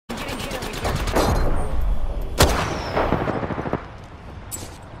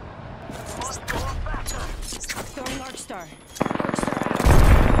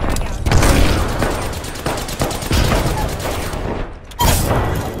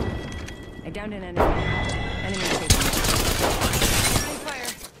downed an enemy. Enemy taken. Opening fire.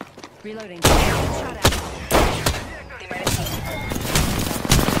 Reloading. Shot at. They might have seen me.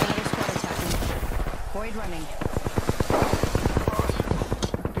 Another squad attacking. Void running.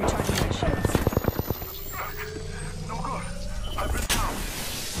 Recharging my shields. No good. I've been down.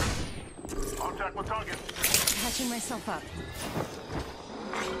 Contact with target. Patching myself up.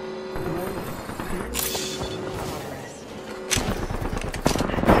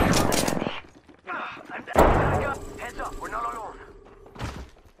 I'm down. Heads up, we're not alone.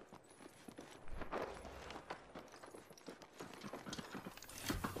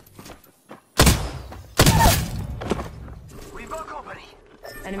 We've got company.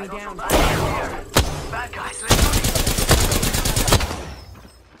 Enemy down. Bad guys, let's go.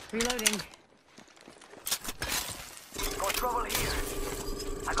 Reloading. Got trouble here.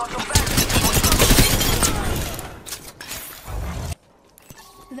 I got some bad.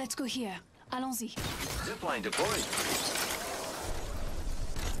 Let's go here. Allons-y. Zipline deployed.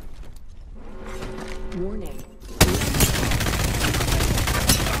 Warning.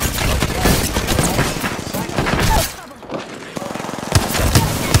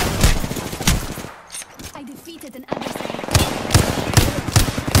 I defeated an adversary.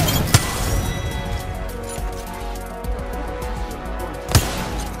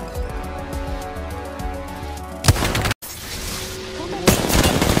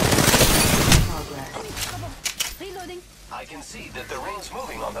 Reloading. I can see that the ring's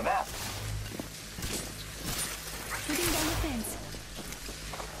moving on the map. Putting down the fence.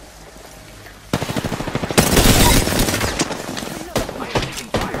 I am taking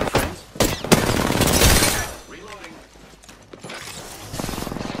fire, friends. Reloading.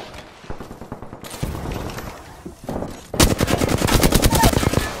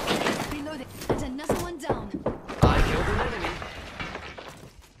 Reloading. And another one down. I killed an enemy.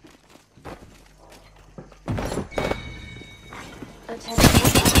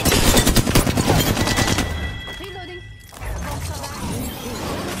 Reloading.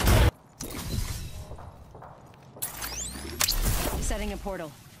 Setting a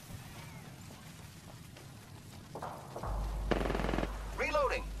portal.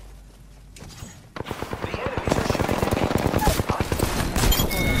 Reloading. The enemies are shooting at me.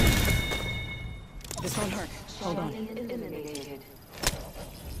 This won't hurt. Hold on.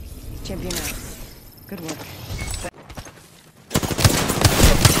 Champion out. Good work.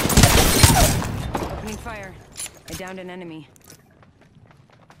 Opening fire. I downed an enemy.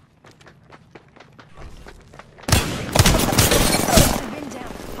 I've been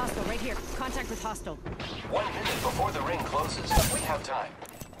down. Hostile right here. Contact with hostile. 1 minute before the ring closes. We have time.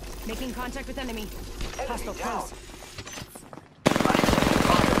 Making contact with enemy. Hostile Enemy down. close.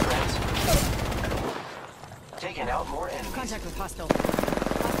 Fire, friends. Taking out more enemies. Contact with hostile.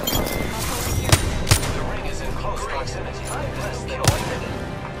 Hostile right here. The ring is in close proximity. Less than 1 minute.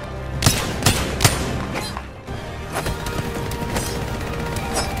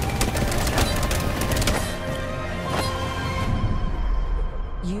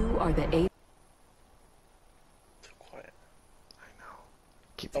 You are the eighth. Too quiet. I know.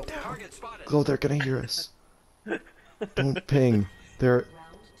 Keep it down. Target spotted. Glow, they're gonna hear us. Don't ping.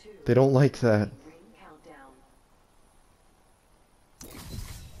 They don't like that.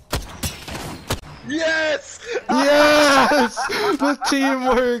 Yes! Yes! The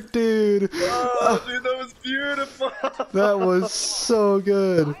teamwork, dude! Oh, dude, that was beautiful! That was so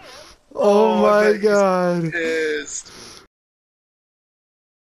good. Oh my god. Pissed.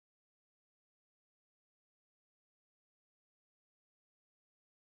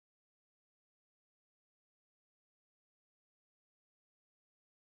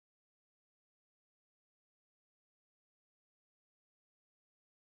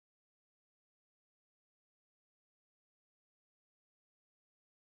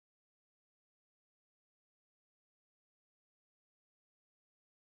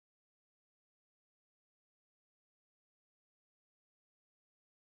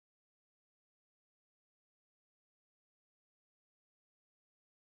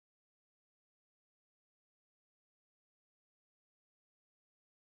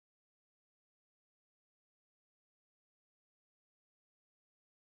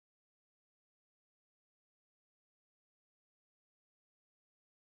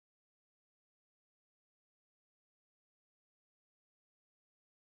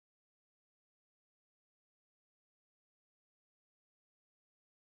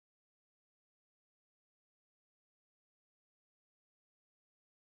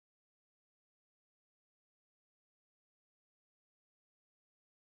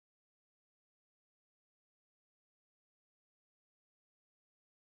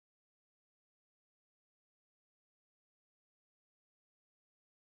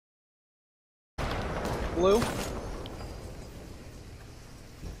 blue.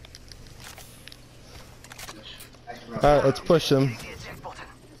 Alright, let's push him.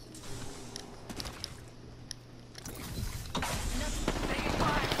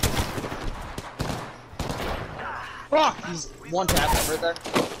 Fuck! He's one tap right there.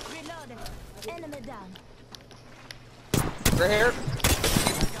 Reloading. Enemy down. Right here.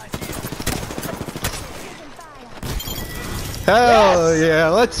 Hell yeah,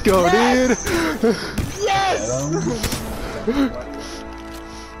 let's go, Yes! dude! Yes!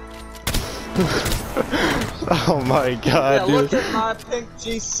 Oh my Yeah, god, look dude. at my pink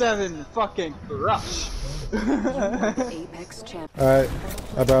G7 fucking crush. Apex champ. Alright,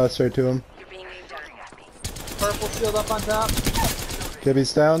 I brought it straight to him. You're being aimed at me. Purple shield up on top.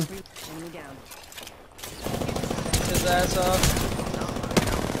 Gibby's down. Enemy down. His ass up.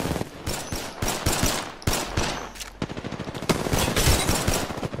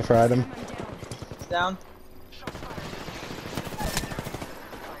 I fried him. Down.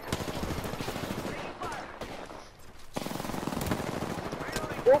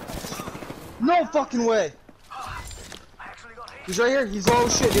 No fucking way! He's right here. He's low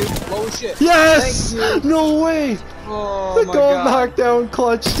as shit, dude. Low as shit. Yes! Thank you. No way! Oh The my gold god. knockdown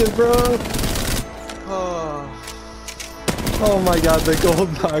clutched it, bro. Oh. Oh my god, the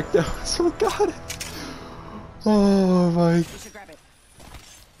gold knockdown. So got it. Oh my. We should grab it.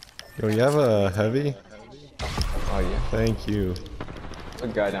 Yo, you have a heavy? Oh yeah, Thank you. a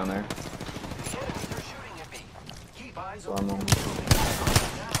guy down there. So I'm on. You're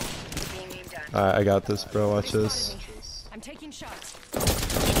being aimed at. Alright, I got this, bro. Watch this. I'm taking shots.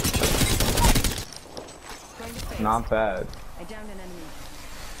 Not bad. I downed an enemy.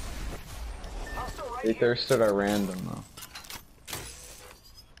 They thirsted at random though.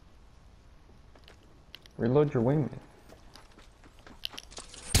 Reload your wingman.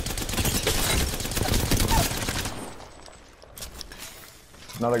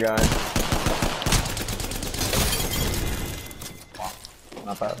 Another guy. Wow,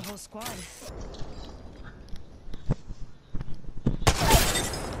 not bad. The whole squad.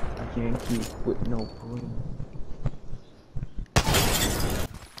 I can't keep with no point.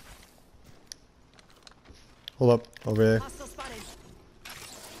 Hold up, over there. Hostile spotted.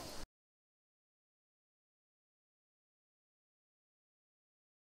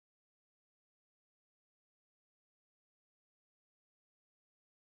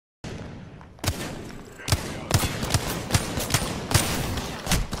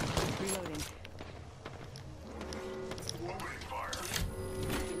 Reloading.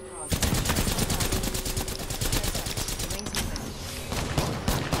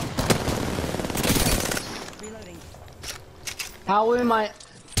 Reloading. How am I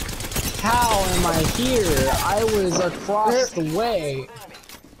here? I was across the way.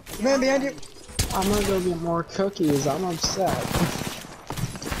 Man behind you. I'm gonna go get more cookies. I'm upset.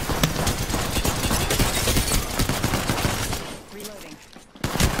 Reloading.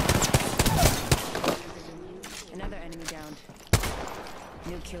 Another enemy down.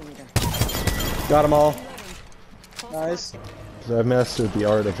 New kill leader. Got them all. Nice. I've mastered the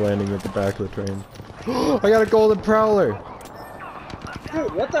art of landing at the back of the train. I got a golden prowler!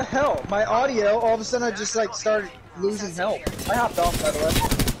 Dude, what the hell? My audio, all of a sudden I just like started losing help. I hopped off by the way.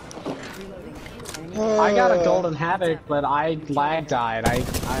 Reloading. Enemy I got a golden havoc, but I lag died.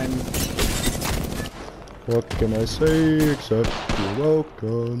 I'm What can I say except you're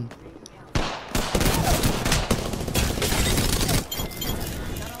welcome?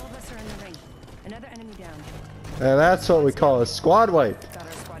 Not all of us are in the ring. Another enemy down. And that's what we call a squad wipe. Got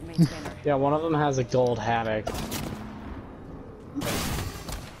our squad mate's banner. yeah. One of them has a gold havoc.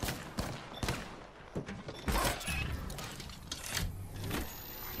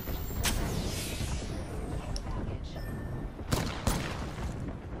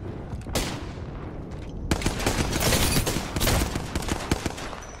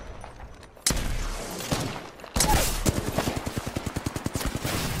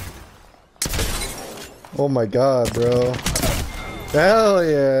 Oh my god, bro. Hell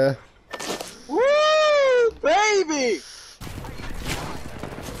yeah. Woo! Baby!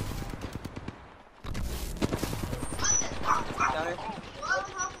 Down here.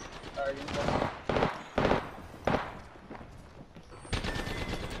 Sorry, give me that.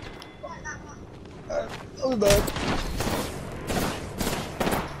 Oh, bad.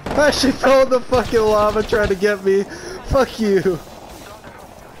 She fell in the fucking lava trying to get me. Fuck you.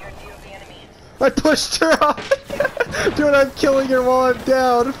 I pushed her off. Dude, I'm killing her while I'm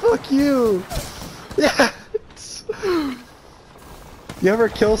down. Fuck you. Yes. You ever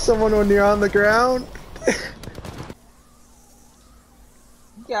kill someone when you're on the ground? You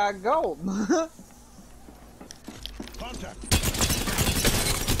got gold. attack.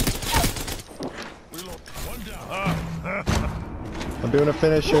 Reload. One down. I'm doing a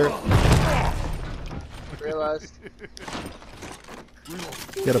finisher. Realized.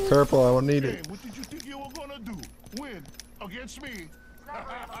 Reload. Get a purple, I won't need Hey, it. what did you think you were gonna do? Win against me?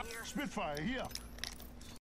 Spitfire here.